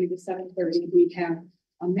 5:30 to 7:30 we have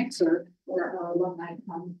a mixer where our alumni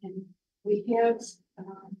come, and we have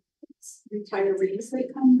retirees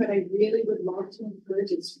that come, but I really would love to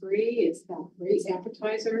encourage, it's free, it's got great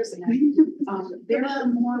appetizers, and there are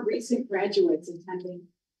more recent graduates attending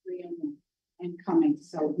reunion and coming,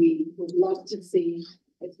 so we would love to see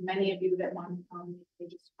as many of you that want to come, you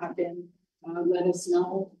just pop in, let us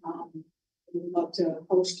know. We'd love to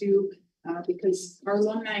host you because our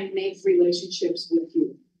alumni make relationships with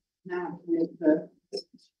you, not with the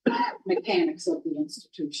mechanics of the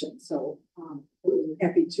institution. So we're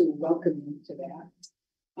happy to welcome you to that.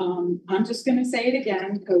 I'm just going to say it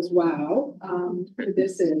again because wow,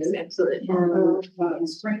 this is Excellent. our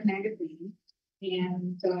spring magazine,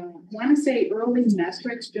 and I want to say early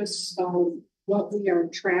metrics just what we are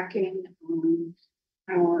tracking on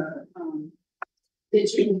our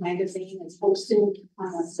digital magazine is hosted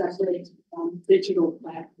on a separate digital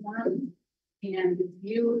platform. And the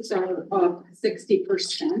views are up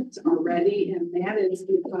 60% already. And that is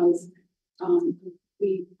because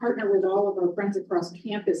we partner with all of our friends across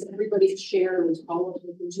campus. Everybody shares all of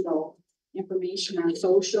the digital information on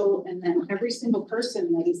social. And then every single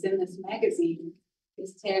person that is in this magazine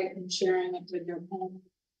is tagged and sharing it with their own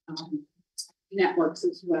networks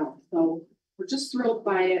as well. So we're just thrilled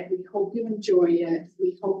by it. We hope you enjoy it.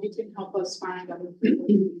 We hope you can help us find other people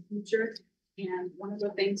in the future. And one of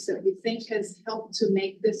the things that we think has helped to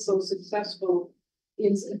make this so successful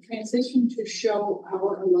is a transition to show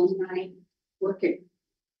our alumni working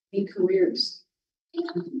in careers.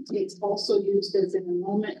 And it's also used as an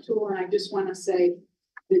enrollment tool. And I just want to say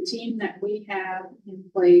the team that we have in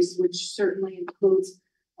place, which certainly includes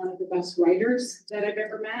one of the best writers that I've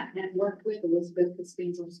ever met and worked with, Elizabeth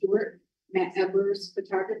Costanzo-Stewart, Matt Evers,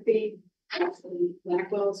 photography, Ashley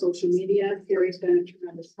Blackwell, social media. Carrie's been a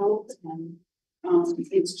tremendous help, and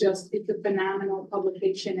it's a phenomenal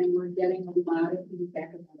publication, and we're getting a lot of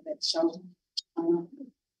feedback about it. So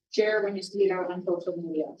share when you see it out on social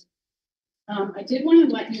media. I did want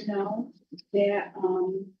to let you know that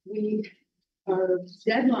our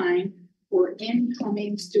deadline for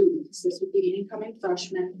incoming students, this would be incoming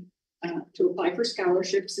freshmen, to apply for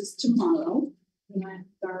scholarships is tomorrow. And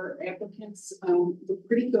our applicants were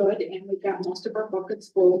pretty good, and we've got most of our buckets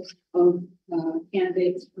full of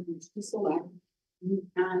candidates for which to select.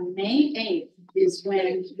 On May 8th is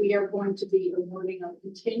when we are going to be awarding our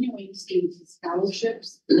continuing student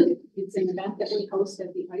scholarships. It's an event that we host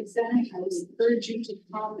at the Ice Center. I would encourage you to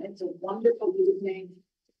come. It's a wonderful evening.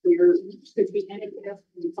 There could be anywhere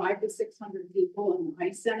from 500 to 600 people in the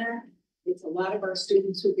Ice Center. It's a lot of our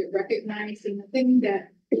students who get recognized, and the thing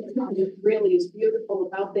that really is beautiful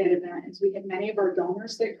about that event is we have many of our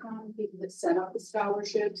donors that come, people that set up the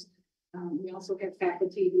scholarships. We also have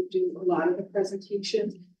faculty who do a lot of the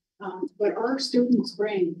presentations, but our students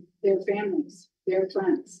bring their families, their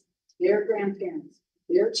friends, their grandparents,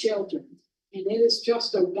 their children, and it is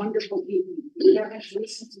just a wonderful evening. If you haven't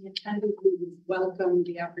recently attended, we would welcome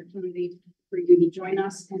the opportunity for you to join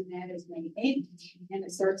us, and that is May 8th, and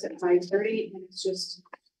it starts at 5:30, and it's just,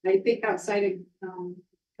 I think outside of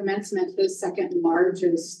commencement, the second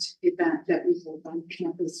largest event that we hold on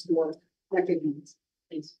campus for recognition.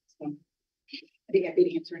 So I'd be happy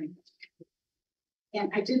to answer any questions.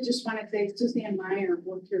 And I did just want to say, Suzanne Meyer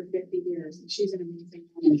worked here 50 years, and she's an amazing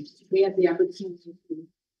woman. We had the opportunity to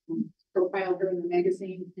profile her in the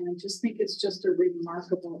magazine, and I just think it's just a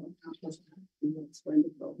remarkable accomplishment. It's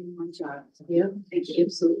wonderful. One job. Yeah, thank you,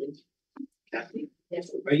 absolutely. Kathy,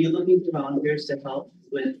 Yes. are you looking for volunteers to help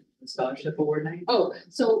with the scholarship award night? Oh,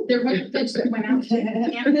 so there was a pitch that went out to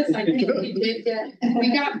campus. I think we did get,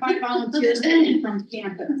 we got 5 volunteers from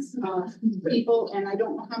campus, people, and I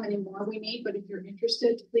don't know how many more we need, but if you're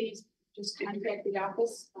interested, please just contact the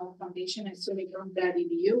office, foundation at SUNY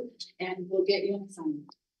Broome.edu, and we'll get you an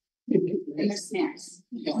assignment. And there's snacks.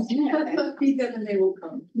 Feed them and they will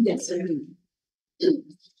come. Yes, sir.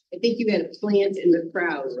 I think you had a plant in the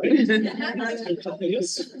crowd,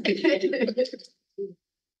 Yes. right?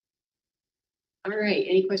 All right,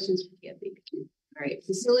 any questions for Kathy? All right,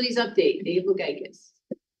 facilities update, Dave Lugaitis.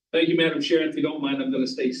 Thank you, Madam Chair. If you don't mind, I'm going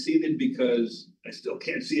to stay seated because I still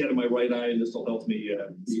can't see out of my right eye, and this will help me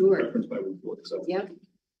Sure. reference my report. So, Yep.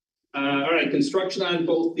 All right. Construction on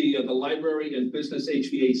both the library and business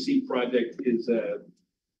HVAC project is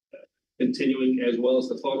continuing, as well as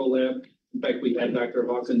the photo lab. In fact, we had Dr.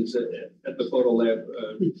 Hawkins at the photo lab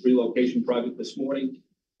relocation project this morning.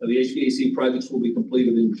 The HVAC projects will be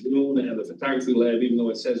completed in June, and the photography lab, even though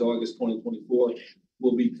it says August 2024,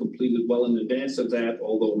 will be completed well in advance of that,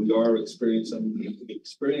 although we are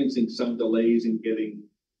experiencing some delays in getting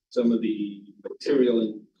some of the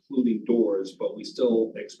material, including doors, but we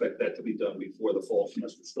still expect that to be done before the fall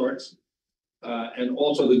semester starts. And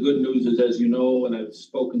also the good news is, as you know, and I've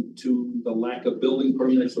spoken to the lack of building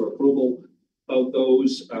permits or approval of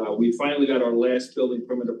those, we finally got our last building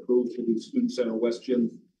permit approved for the Student Center West Gym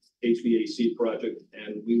HVAC project,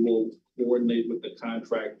 and we will coordinate with the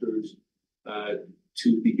contractors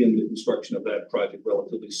to begin the construction of that project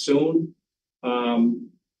relatively soon.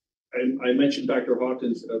 I mentioned Dr.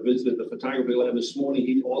 Hawkins visited the photography lab this morning.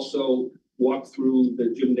 He also walked through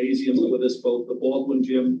the gymnasium with us, both the Baldwin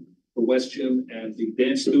Gym, the West Gym, and the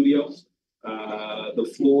dance studio. The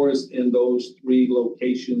floors in those 3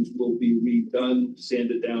 locations will be redone,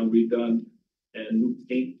 sanded down, redone, and new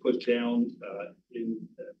paint put down in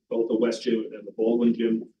both the West Gym and the Baldwin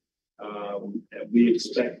Gym. And we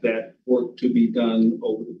expect that work to be done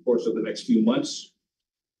over the course of the next few months.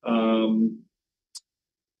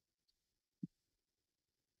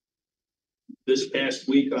 This past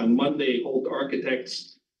week on Monday, Holt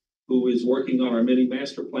Architects, who is working on our mini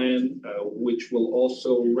master plan, which will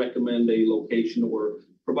also recommend a location or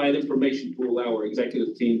provide information to allow our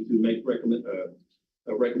executive team to make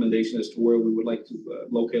a recommendation as to where we would like to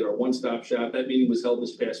locate our one-stop shop. That meeting was held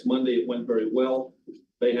this past Monday. It went very well.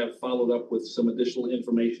 They have followed up with some additional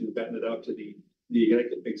information and gotten it out to the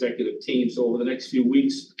executive team. So over the next few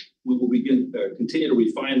weeks, we will continue to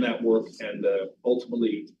refine that work and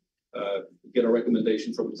ultimately get a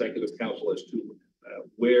recommendation from executive council as to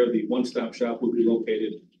where the one-stop shop will be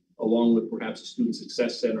located, along with perhaps a student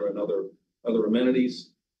success center and other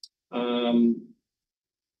amenities.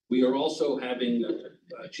 We are also having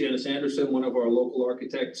Janice Anderson, one of our local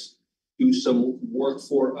architects, do some work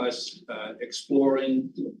for us,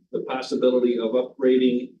 exploring the possibility of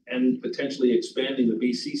upgrading and potentially expanding the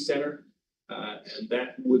BC Center. And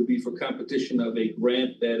that would be for competition of a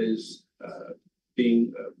grant that is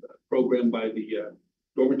being programmed by the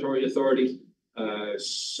Dormitory Authority.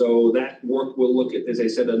 So that work will look at, as I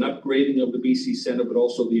said, an upgrading of the BC Center, but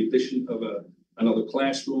also the addition of another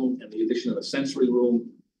classroom and the addition of a sensory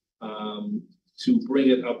room to bring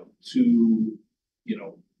it up to,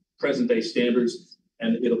 present day standards.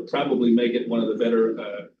 And it'll probably make it one of the better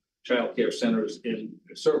childcare centers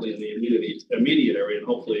certainly in the immediate area and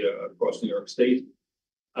hopefully across New York State.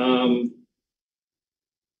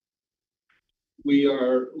 We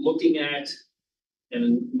are looking at,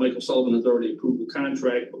 and Michael Sullivan has already approved the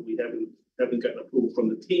contract, but we haven't gotten approval from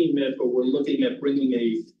the team yet, but we're looking at bringing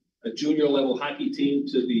a junior level hockey team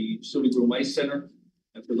to the SUNY Broome Ice Center.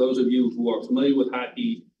 And for those of you who are familiar with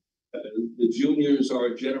hockey, the juniors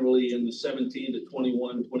are generally in the 17 to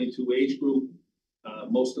 21, 22 age group.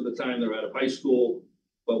 Most of the time they're out of high school,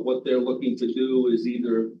 but what they're looking to do is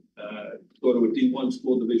either go to a D1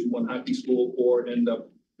 school, Division I hockey school, or end up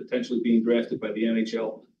potentially being drafted by the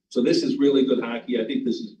NHL. So this is really good hockey. I think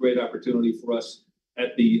this is a great opportunity for us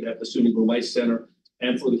at the SUNY Broome Ice Center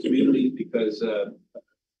and for the community, because a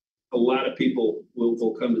lot of people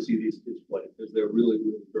will come to see these kids play because they're really,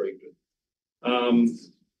 really very good.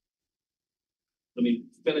 Let me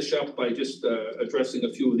finish up by just addressing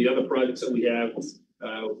a few of the other projects that we have.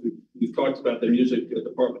 We've talked about the music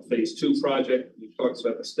department phase 2 project. We've talked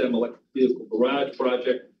about the STEM electric vehicle garage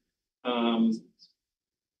project.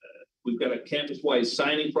 We've got a campus-wide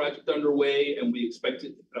signing project underway, and we expect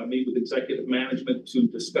to meet with executive management to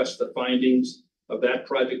discuss the findings of that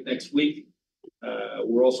project next week.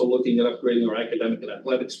 We're also looking at upgrading our academic and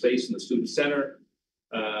athletic space in the student center.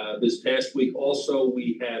 This past week also,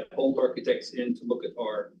 we had Holt Architects in to look at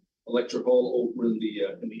our lecture hall over in the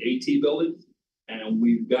AT building. And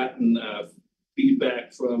we've gotten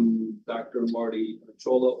feedback from Dr. Marty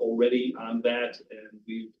Chola already on that, and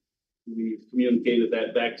we've communicated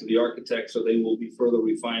that back to the architects, so they will be further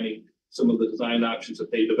refining some of the design options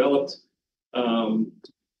that they developed.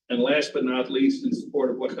 And last but not least, in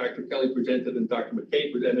support of what Dr. Kelly presented and Dr.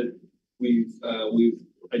 McKay presented, we've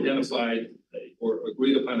identified or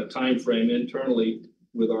agreed upon a time frame internally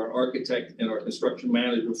with our architect and our construction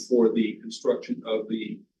manager for the construction of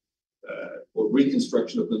the or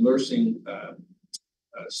reconstruction of the nursing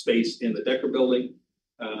space in the Decker building.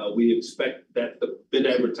 We expect that the bid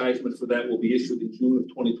advertisement for that will be issued in June of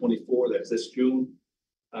 2024. That's this June.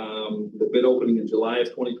 The bid opening in July of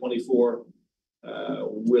 2024,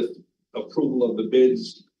 with approval of the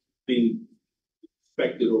bids being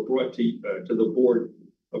expected or brought to the Board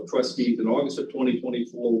of Trustees in August of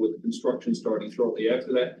 2024, with construction starting shortly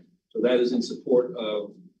after that. So that is in support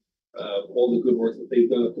of all the good work that they've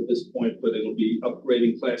done up to this point, but it'll be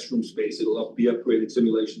upgrading classroom space, it'll be upgrading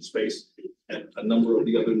simulation space, and a number of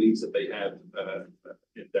the other needs that they have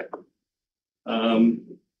in Decker.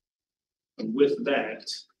 And with that,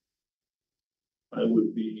 I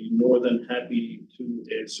would be more than happy to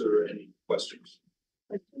answer any questions.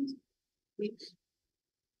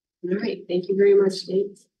 All right, thank you very much,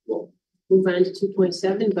 Dave. We'll move on to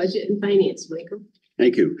 2.7, budget and finance. Michael?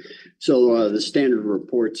 Thank you. So the standard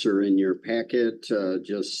reports are in your packet.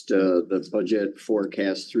 The budget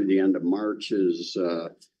forecast through the end of March is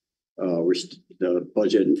the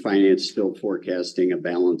budget and finance still forecasting a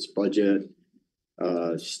balanced budget.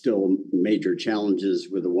 Still major challenges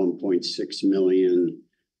with the 1.6 million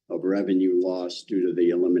of revenue loss due to the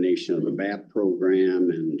elimination of the BAP program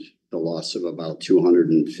and the loss of about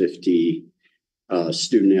 250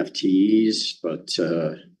 student FTEs, but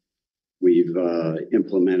we've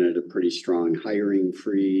implemented a pretty strong hiring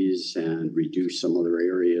freeze and reduced some other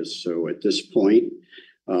areas. So at this point,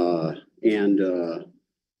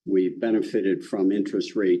 we benefited from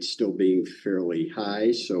interest rates still being fairly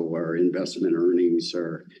high. So our investment earnings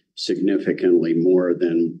are significantly more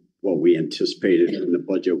than what we anticipated when the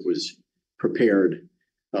budget was prepared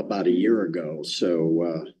about a year ago.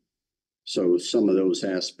 So some of those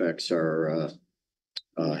aspects are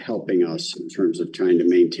helping us in terms of trying to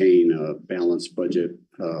maintain a balanced budget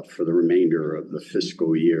for the remainder of the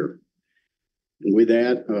fiscal year. And with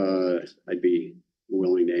that, I'd be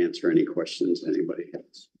willing to answer any questions anybody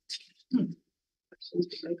has.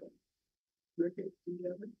 Questions, Michael? Margaret, do you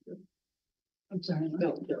have it? I'm sorry. No,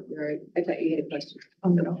 all right. I thought you had a question. Oh,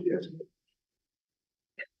 no.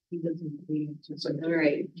 All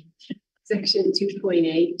right. Section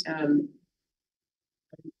 2.8,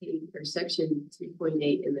 or section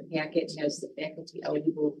 3.8 in the packet has the faculty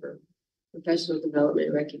eligible for professional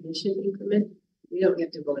development recognition increment. We don't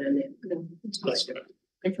have to vote on that. No. That's good.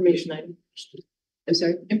 Information item. I'm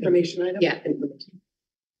sorry? Information item. Yeah, information.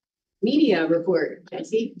 Media report,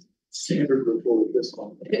 Jesse. Standard report this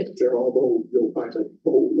month. There, although you'll find a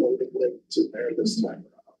whole load of links in there this time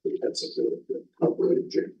around. We had some really good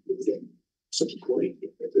coverage and some great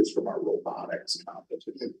images from our robotics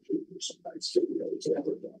competition. Some nice videos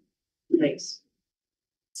ever done. Nice.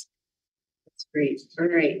 That's great. All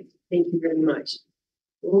right. Thank you very much.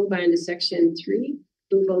 We'll move on to section 3.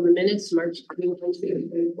 Approval of the minutes, March 21,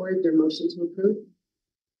 2024. Their motion to approve.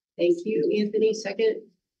 Thank you, Anthony. Second.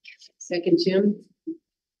 Second, Jim.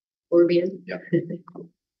 Orban. Yeah.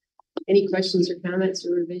 Any questions or comments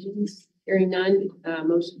or revisions? Hearing none,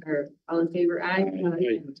 motion or all in favor, aye.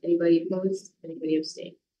 Anybody opposed? Anybody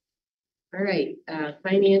abstain? All right,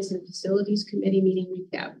 Finance and Facilities Committee meeting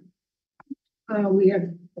recap. We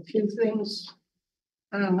had a few things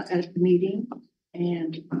at the meeting,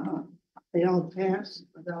 and they all passed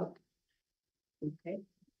without. Okay.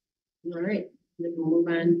 All right, then we'll move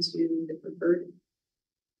on to the preferred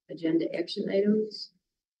agenda action items.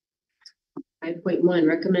 5.1,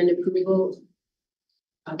 recommend approval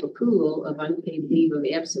of unpaid leave of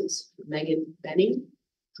absence for Megan Benning.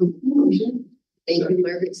 Motion. Thank you,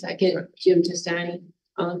 Margaret. Second, Jim Testani.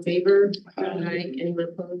 All in favor? Aye. Anyone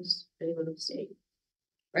opposed? Anyone abstain?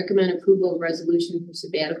 Recommend approval of resolution for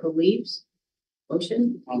sabbatical leaves.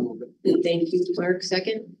 Motion. I'll move it. Thank you, Mark.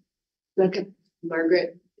 Second. Second.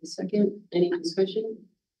 Margaret, second. Any discussion?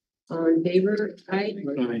 All in favor? Aye.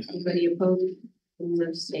 Aye. Anybody opposed? Anyone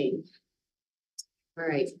abstain? All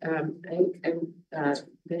right, I'm going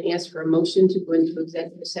to ask for a motion to go into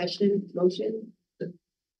executive session. Motion.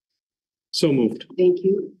 So moved. Thank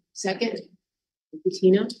you. Second,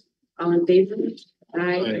 Tina. All in favor?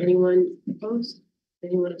 Aye. Anyone opposed?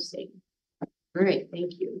 Anyone abstain? All right,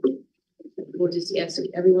 thank you. We'll just ask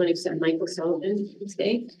everyone except Michael Sullivan to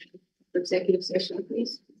stay for executive session,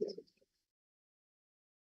 please.